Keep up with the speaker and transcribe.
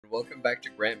welcome back to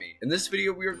GrantMe. In this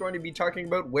video, we are going to be talking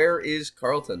about where is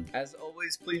Carleton. As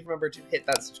always, please remember to hit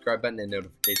that subscribe button and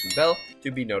notification bell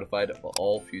to be notified of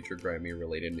all future GrantMe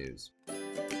related news.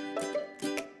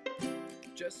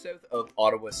 Just south of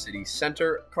Ottawa City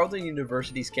Centre, Carleton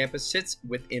University's campus sits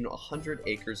within 100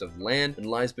 acres of land and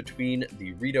lies between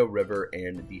the Rideau River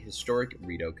and the historic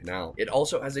Rideau Canal. It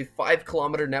also has a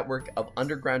 5-kilometer network of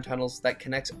underground tunnels that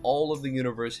connects all of the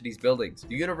university's buildings.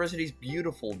 The university's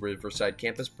beautiful riverside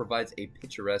campus provides a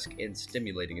picturesque and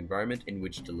stimulating environment in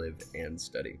which to live and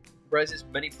study. Comprises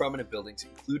many prominent buildings,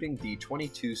 including the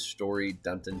 22-story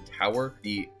Dunton Tower,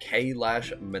 the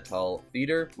Kailash Metal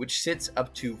Theatre, which sits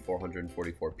up to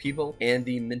 444 people, and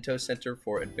the Minto Center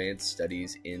for Advanced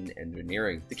Studies in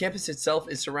Engineering. The campus itself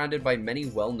is surrounded by many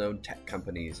well-known tech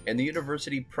companies, and the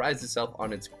university prides itself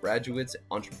on its graduates'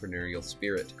 entrepreneurial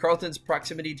spirit. Carleton's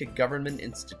proximity to government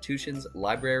institutions,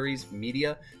 libraries,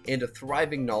 media, and a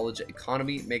thriving knowledge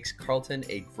economy makes Carleton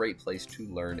a great place to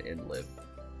learn and live.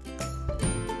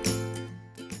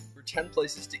 10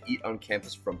 places to eat on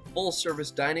campus, from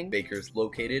full-service dining, bakers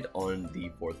located on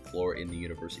the 4th floor in the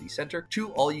University Center, to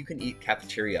all-you-can-eat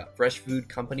cafeteria, fresh food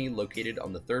company located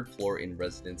on the 3rd floor in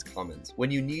Residence Commons. When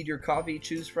you need your coffee,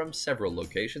 choose from several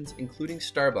locations, including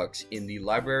Starbucks in the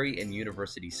Library and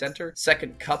University Center,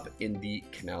 Second Cup in the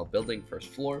Canal Building 1st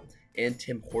floor, and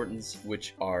Tim Hortons,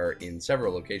 which are in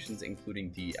several locations, including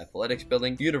the Athletics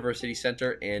Building, University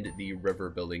Center, and the River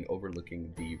Building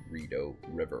overlooking the Rideau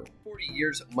River. 40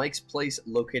 years, Mike's Place,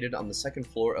 located on the 2nd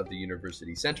floor of the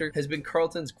University Center, has been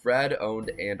Carleton's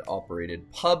grad-owned and operated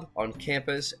pub. On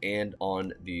campus and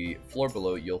on the floor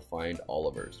below, you'll find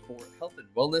Oliver's. For health and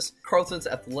wellness, Carleton's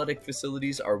athletic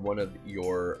facilities are one of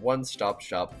your one-stop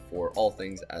shop for all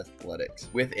things athletics.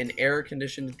 With an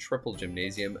air-conditioned triple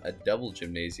gymnasium, a double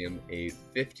gymnasium, a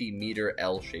 50-meter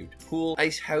L-shaped pool,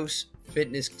 ice house,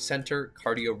 fitness center,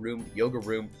 cardio room, yoga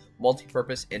room,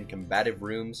 multi-purpose and combative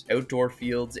rooms, outdoor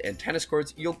fields, and tennis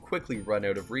courts, you'll quickly run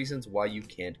out of reasons why you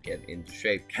can't get into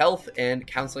shape. Health and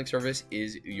counseling service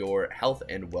is your health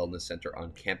and wellness center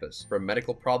on campus. For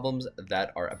medical problems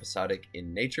that are episodic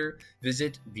in nature,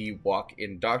 visit the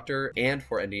walk-in doctor, and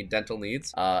for any dental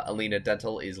needs, Alina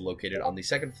Dental is located on the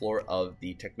 2nd floor of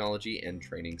the Technology and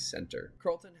Training Center.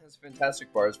 Carleton has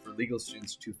fantastic bars for legal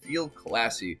students to feel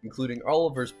classy, including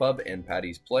Oliver's Pub and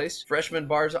Patty's Place. Freshman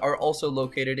bars are also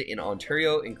located in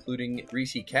Ontario, including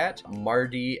Greasy Cat,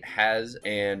 Mardi Has,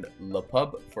 and Le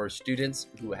Pub for students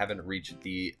who haven't reached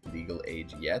the legal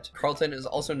age yet. Carleton is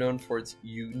also known for its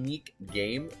unique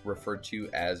game, referred to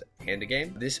as Panda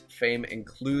Game. This fame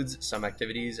includes some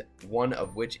activities, one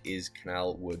of which is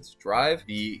Canal Woods Drive.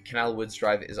 The Canal Woods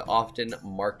Drive is often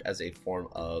marked as a form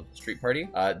of street party.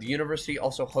 The university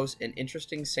also hosts an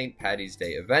interesting St. Paddy's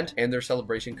Day event, and their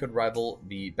celebration could rival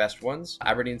the best ones.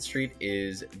 Aberdeen Street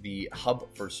is the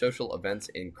hub for social events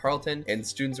in Carleton, and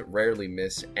students rarely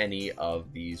miss any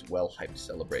of these well-hyped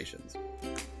celebrations.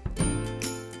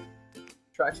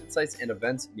 Attraction sites and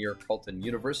events near Carleton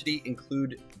University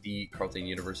include the Carleton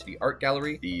University Art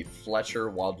Gallery, the Fletcher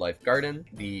Wildlife Garden,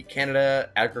 the Canada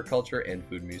Agriculture and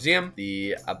Food Museum,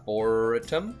 the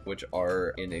Arboretum, which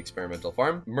are in Experimental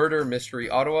Farm, Murder Mystery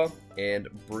Ottawa, and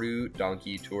Brew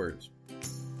Donkey Tours.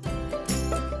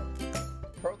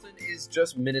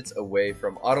 Just minutes away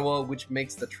from Ottawa, which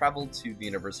makes the travel to the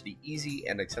university easy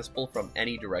and accessible from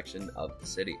any direction of the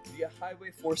city. Via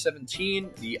Highway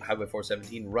 417, the Highway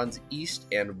 417 runs east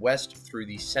and west through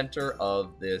the center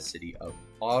of the city of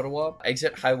Ottawa.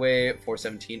 Exit Highway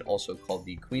 417, also called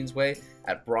the Queensway,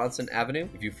 at Bronson Avenue.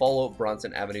 If you follow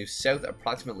Bronson Avenue south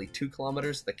approximately 2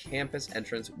 kilometers, the campus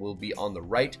entrance will be on the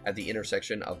right at the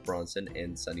intersection of Bronson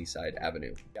and Sunnyside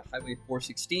Avenue. Highway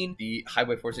 416, the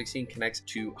Highway 416 connects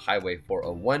to Highway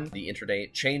 401. The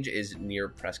interchange is near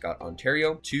Prescott,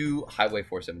 Ontario, to Highway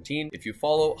 417. If you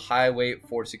follow Highway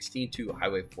 416 to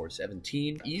Highway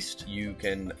 417 east, you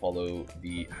can follow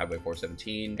the Highway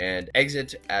 417 and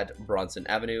exit at Bronson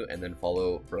Avenue, and then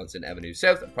follow Bronson Avenue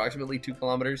south approximately 2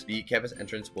 kilometers. The campus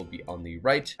entrance will be on the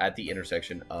right at the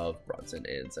intersection of Bronson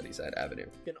and Sunnyside Avenue.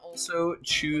 You can also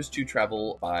choose to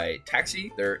travel by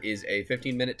taxi. There is a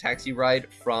 15-minute taxi ride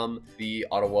from the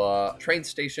Ottawa train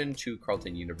station to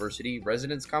Carleton University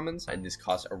Residence Commons, and this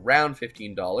costs around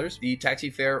 $15. The taxi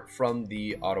fare from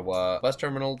the Ottawa bus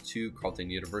terminal to Carleton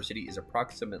University is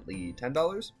approximately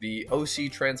 $10. The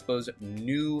OC Transpo's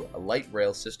new light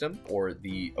rail system, or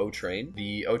the O-Train,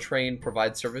 The O train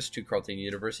provides service to Carleton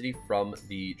University from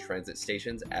the transit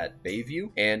stations at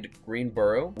Bayview and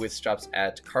Greenboro, with stops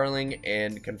at Carling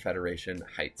and Confederation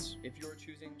Heights. If you're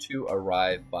choosing to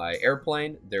arrive by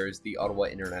airplane, there's the Ottawa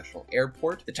International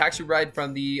Airport. The taxi ride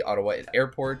from the Ottawa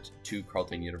Airport to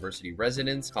Carleton University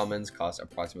residence commons costs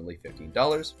approximately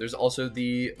 $15. There's also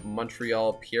the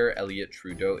Montreal Pierre Elliott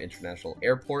Trudeau International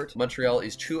Airport. Montreal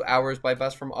is 2 hours by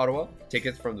bus from Ottawa.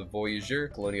 Tickets from the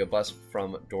Voyageur Colonial bus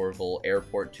from Dorval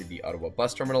Airport to the Ottawa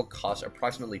bus terminal cost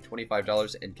approximately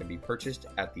 $25 and can be purchased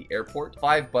at the airport.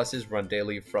 5 buses run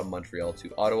daily from Montreal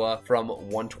to Ottawa from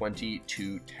 1:20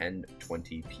 to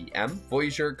 10:20 p.m.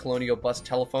 Voyageur Colonial bus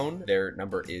telephone, their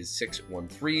number is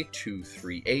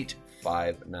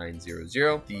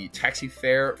 613-238-5900. The taxi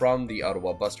fare from the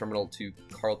Ottawa bus terminal to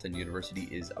Carleton University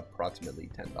is approximately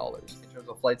 $10. In terms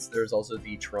of flights, there's also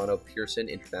the Toronto Pearson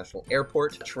International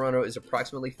Airport. Toronto is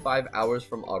approximately 5 hours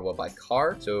from Ottawa by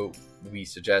car, so we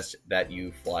suggest that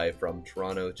you fly from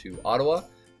Toronto to Ottawa,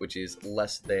 which is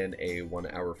less than a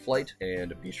 1-hour flight,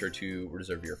 and be sure to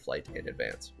reserve your flight in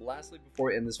advance. Lastly, before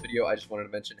we end this video, I just wanted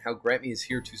to mention how GrantMe is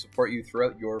here to support you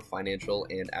throughout your financial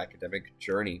and academic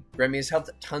journey. GrantMe has helped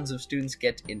tons of students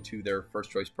get into their first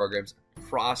choice programs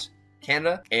across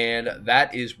Canada, and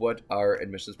that is what our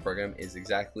admissions program is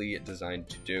exactly designed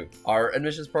to do. Our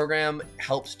admissions program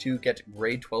helps to get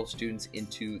grade 12 students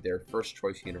into their first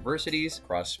choice universities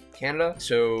across Canada.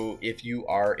 So if you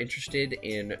are interested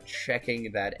in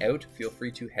checking that out, feel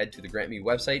free to head to the GrantMe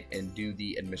website and do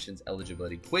the admissions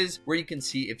eligibility quiz, where you can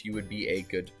see if you would be a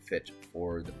good fit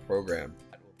for the program.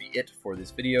 That will be it for this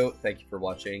video. Thank you for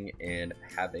watching, and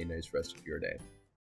have a nice rest of your day.